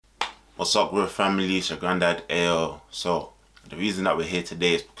What's up, Growth family? It's your granddad AO. So, the reason that we're here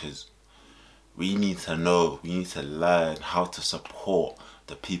today is because we need to know, we need to learn how to support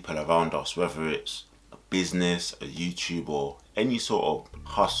the people around us, whether it's a business, a YouTube, or any sort of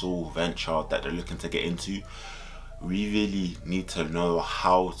hustle, venture that they're looking to get into. We really need to know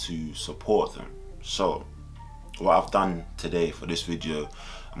how to support them. So, what I've done today for this video,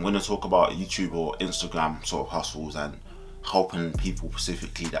 I'm going to talk about YouTube or Instagram sort of hustles and helping people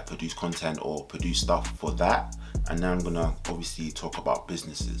specifically that produce content or produce stuff for that, and then I'm gonna obviously talk about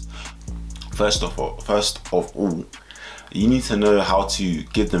businesses. First of all, you need to know how to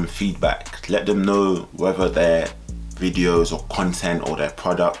give them feedback. Let them know whether their videos or content or their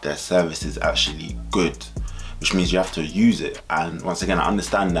product, their service is actually good, which means you have to use it. And once again, I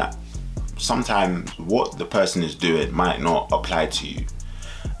understand that sometimes what the person is doing might not apply to you.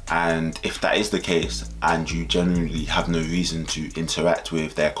 And if that is the case and you genuinely have no reason to interact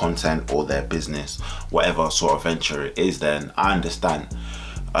with their content or their business, whatever sort of venture it is, then I understand.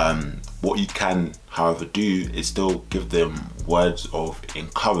 What you can, however, do is still give them words of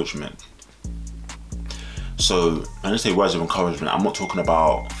encouragement. So when I say words of encouragement, I'm not talking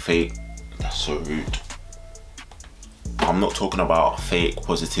about fake, that's so rude. I'm not talking about fake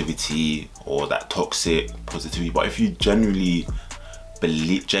positivity or that toxic positivity, but if you genuinely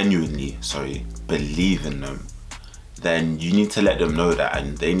believe in them, then you need to let them know that,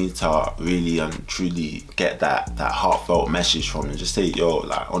 and they need to really and truly get that heartfelt message from them. Just say, yo,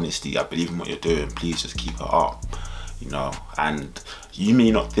 like, honestly, I believe in what you're doing, please just keep it up, you know. And you may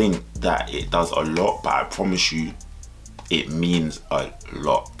not think that it does a lot, but I promise you it means a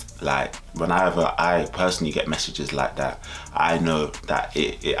lot. Like, whenever I personally get messages like that, I know that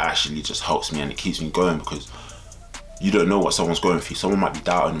it actually just helps me and it keeps me going, because you don't know what someone's going through. Someone might be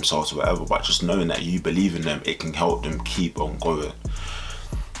doubting themselves or whatever, but just knowing that you believe in them, it can help them keep on going.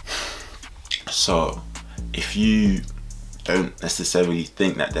 So if you don't necessarily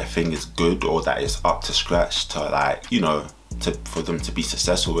think that their thing is good or that it's up to scratch to, like, you know, for them to be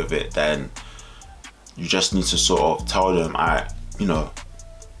successful with it, then you just need to sort of tell them, you know,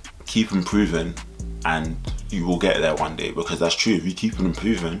 keep improving and you will get there one day. Because that's true. If you keep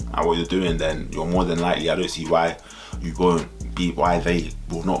improving at what you're doing, then you're more than likely, I don't see why they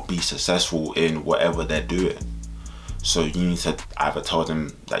will not be successful in whatever they're doing. So you need to either tell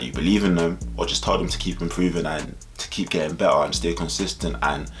them that you believe in them, or just tell them to keep improving and to keep getting better and stay consistent,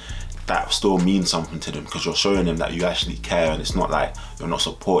 and that still means something to them, because you're showing them that you actually care, and it's not like you're not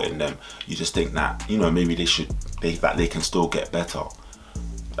supporting them. You just think that, you know, maybe they can still get better.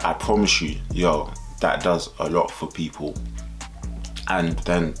 I promise you, yo, that does a lot for people. And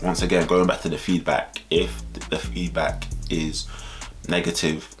then once again, going back to the feedback, if the feedback is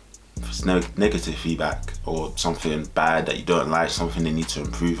negative, if it's negative feedback or something bad that you don't like, something they need to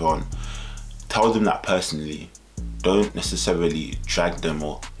improve on, tell them that personally. Don't necessarily drag them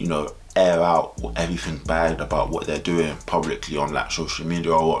or, you know, air out everything bad about what they're doing publicly on like social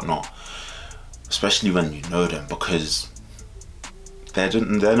media or whatnot, especially when you know them, because they're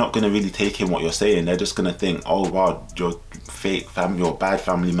not going to really take in what you're saying. They're just going to think, oh wow, you're fake family, you're a bad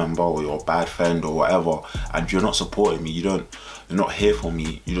family member, or you're a bad friend or whatever, and you're not supporting me, you're not here for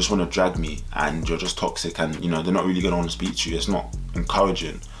me, you just want to drag me, and you're just toxic, and, you know, they're not really going to want to speak to you. It's not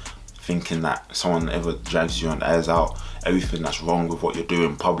encouraging, thinking that someone ever drags you and airs out everything that's wrong with what you're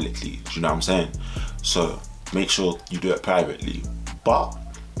doing publicly. Do you know what I'm saying? So make sure you do it privately, but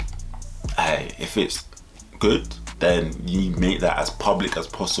hey, if it's good, then you make that as public as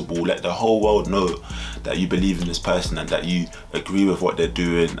possible. Let the whole world know that you believe in this person and that you agree with what they're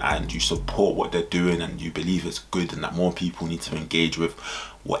doing and you support what they're doing and you believe it's good, and that more people need to engage with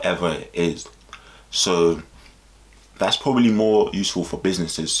whatever it is. So that's probably more useful for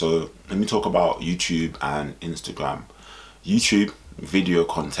businesses. So let me talk about YouTube and Instagram. YouTube, video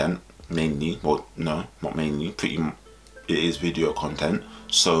content mainly. Well, no, not mainly. It is video content.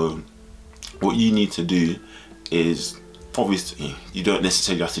 So what you need to do is, obviously you don't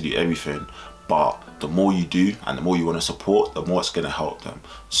necessarily have to do everything, but the more you do and the more you want to support, the more it's going to help them.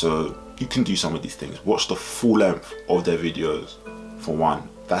 So you can do some of these things. Watch the full length of their videos, for one.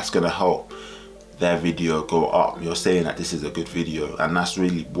 That's going to help their video go up. You're saying that this is a good video, and that's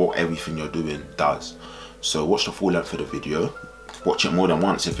really what everything you're doing does. So watch the full length of the video. Watch it more than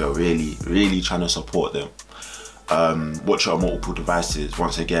once if you're really trying to support them. Watch it on multiple devices,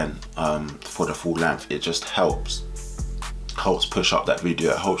 once again, for the full length. It just helps push up that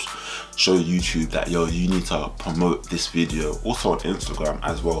video. It helps show YouTube that, yo, you need to promote this video. Also on Instagram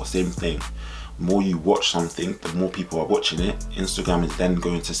as well, same thing. The more you watch something, the more people are watching it. Instagram is then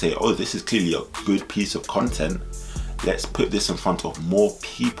going to say, oh, this is clearly a good piece of content. Let's put this in front of more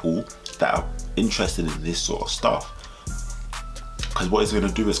people that are interested in this sort of stuff. Because what it's going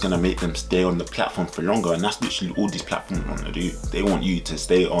to do is going to make them stay on the platform for longer, and that's literally all these platforms want to do. They want you to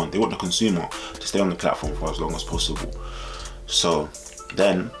stay on, they want the consumer to stay on the platform for as long as possible. So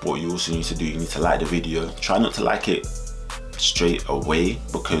then what you also need to do, you need to like the video. Try not to like it straight away,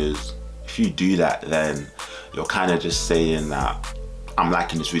 because if you do that, then you're kind of just saying that I'm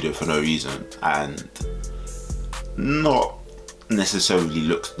liking this video for no reason, and not necessarily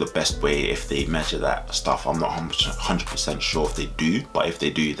looks the best way if they measure that stuff. I'm not 100% sure if they do, but if they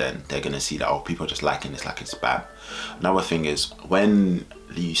do, then they're gonna see that, oh, people are just liking this like it's spam. Another thing is, when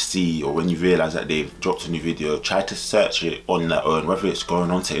you see or when you realize that they've dropped a new video, try to search it on their own, whether it's going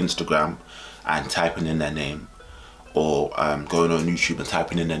onto Instagram and typing in their name, or going on YouTube and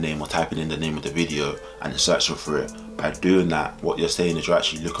typing in their name, or typing in the name of the video and searching for it. By doing that, what you're saying is you're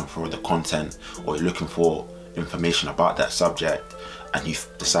actually looking for the content, or you're looking for information about that subject, and you've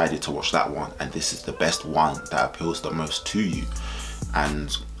decided to watch that one, and this is the best one that appeals the most to you. And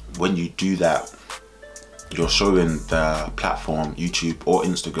when you do that, you're showing the platform, YouTube or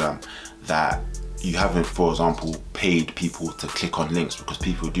Instagram, that you haven't, for example, paid people to click on links, because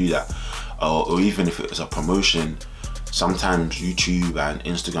people do that. Or even if it was a promotion, sometimes YouTube and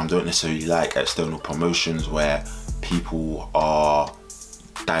Instagram don't necessarily like external promotions where people are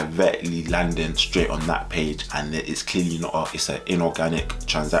directly landing straight on that page, and it's clearly not it's an inorganic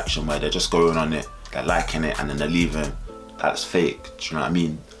transaction where they're just going on it, they're liking it, and then they're leaving. That's fake. Do you know what I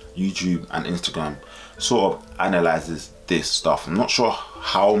mean? YouTube and Instagram sort of analyzes this stuff. I'm not sure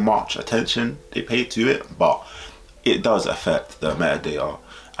how much attention they pay to it, but it does affect the metadata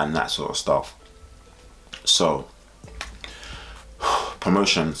and that sort of stuff. So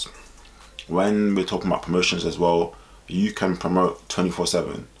promotions, when we're talking about promotions as well, you can promote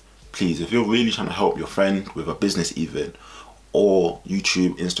 24/7. Please, if you're really trying to help your friend with a business even, or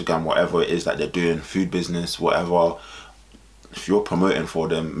YouTube, Instagram, whatever it is that they're doing, food business, whatever, if you're promoting for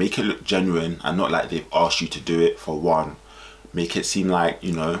them, make it look genuine and not like they've asked you to do it for one. Make it seem like,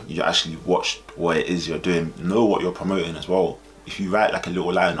 you know, you actually watched what it is you're doing, know what you're promoting as well. If you write like a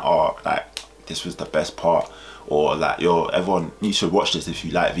little line, or like, this was the best part, or like, everyone needs to watch this if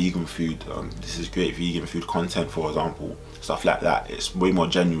you like vegan food, this is great vegan food content, for example, stuff like that. It's way more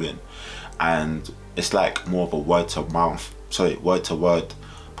genuine, and it's like more of a word to word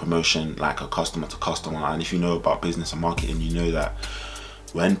promotion, like a customer to customer. And if you know about business and marketing, you know that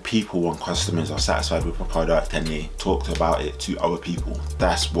when customers are satisfied with a product and they talked about it to other people,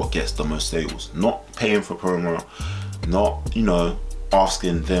 that's what gets the most sales. Not paying for promo, not, you know,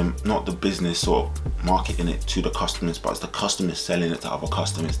 asking them, not the business sort of marketing it to the customers, but it's the customers selling it to other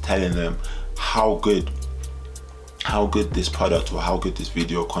customers, telling them how good this product or how good this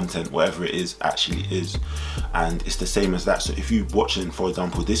video content, whatever it is, actually is. And it's the same as that. So if you're watching, for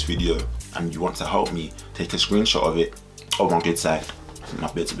example, this video and you want to help me, take a screenshot of it. Oh, my good side,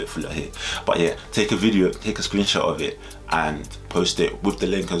 my bed's a bit fuller here, but yeah, take a screenshot of it and post it with the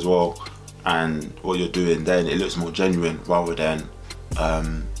link as well. And what you're doing, then it looks more genuine, rather than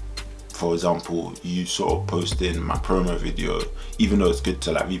for example, you sort of posting my promo video, even though it's good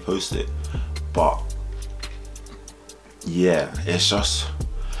to like repost it, but yeah, it's just,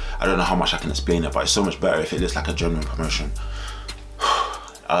 I don't know how much I can explain it, but it's so much better if it looks like a genuine promotion.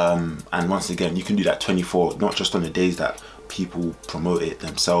 And once again, you can do that 24, not just on the days that people promote it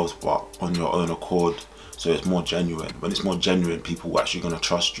themselves, but on your own accord, so it's more genuine. When it's more genuine, people are actually going to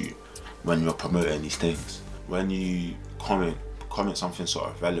trust you when you're promoting these things. When you comment something sort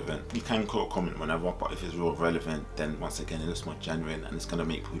of relevant, you can comment whenever, but if it's real relevant, then once again, it looks more genuine, and it's going to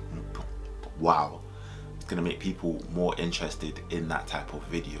make people, wow, it's going to make people more interested in that type of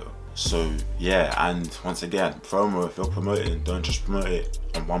video. So yeah, and once again, promo, if you're promoting, don't just promote it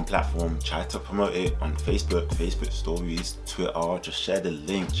on one platform, try to promote it on Facebook stories, Twitter. Just share the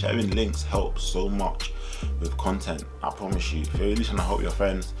link. Sharing links helps so much with content. I promise you, if you're really trying to help your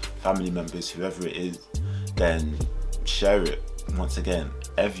friends, family members, whoever it is, then share it. Once again,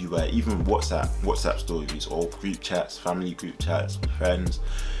 everywhere, even WhatsApp stories, or group chats, family group chats, friends.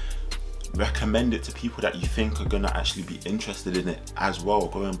 Recommend it to people that you think are gonna actually be interested in it as well.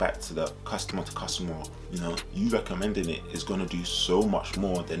 Going back to the customer to customer, you know, you recommending it is gonna do so much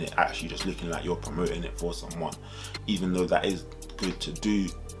more than it actually just looking like you're promoting it for someone. Even though that is good to do,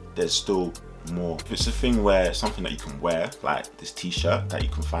 there's still more. If it's a thing where it's something that you can wear, like this t-shirt that you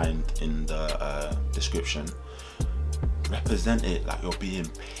can find in the description, represent it like you're being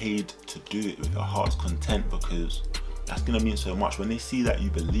paid to do it with your heart's content, because that's going to mean so much when they see that you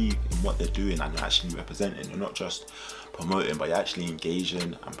believe in what they're doing and you're actually representing. You're not just promoting, but you're actually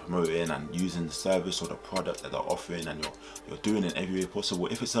engaging and promoting and using the service or the product that they're offering, and you're doing it in every way possible.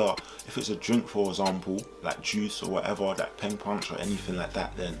 If it's a drink, for example, like juice or whatever, like Peng Punch or anything like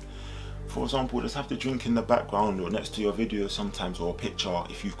that, then for example, just have the drink in the background or next to your video sometimes, or a picture.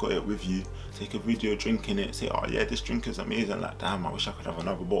 If you've got it with you, take a video drinking it, say, oh yeah, this drink is amazing, like damn, I wish I could have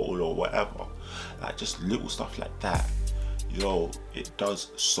another bottle or whatever. Like just little stuff like that. Yo, it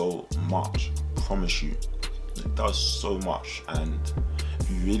does so much, I promise you. It does so much. And if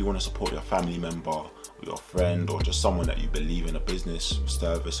you really want to support your family member or your friend or just someone that you believe in, a business,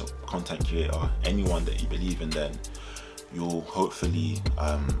 service or content creator, anyone that you believe in, then you'll hopefully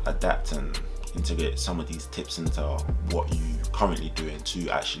adapt and integrate some of these tips into what you're currently doing to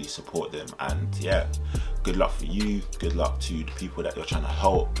actually support them. And yeah, good luck for you, good luck to the people that you're trying to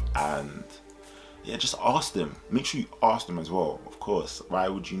help. And yeah, just ask them. Make sure you ask them as well, of course. Why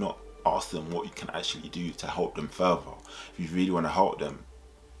would you not ask them what you can actually do to help them further? If you really want to help them,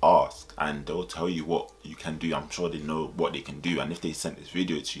 ask, and they'll tell you what you can do. I'm sure they know what they can do, and if they sent this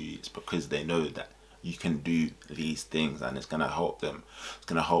video to you, it's because they know that you can do these things, and it's gonna help them. It's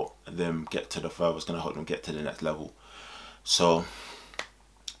gonna help them get to the further. It's gonna help them get to the next level. So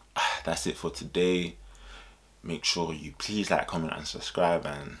that's it for today. Make sure you please like, comment, and subscribe,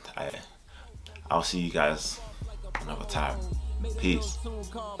 and I'll see you guys another time. Peace.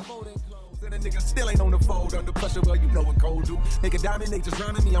 And a nigga still ain't on the fold under pressure, well, you know what cold do. Nigga diamond, they just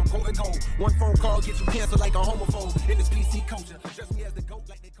drowning me, I'm quoting gold. One phone call, get you canceled like a homophobe. In this PC culture, dress me as the GOAT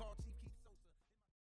like they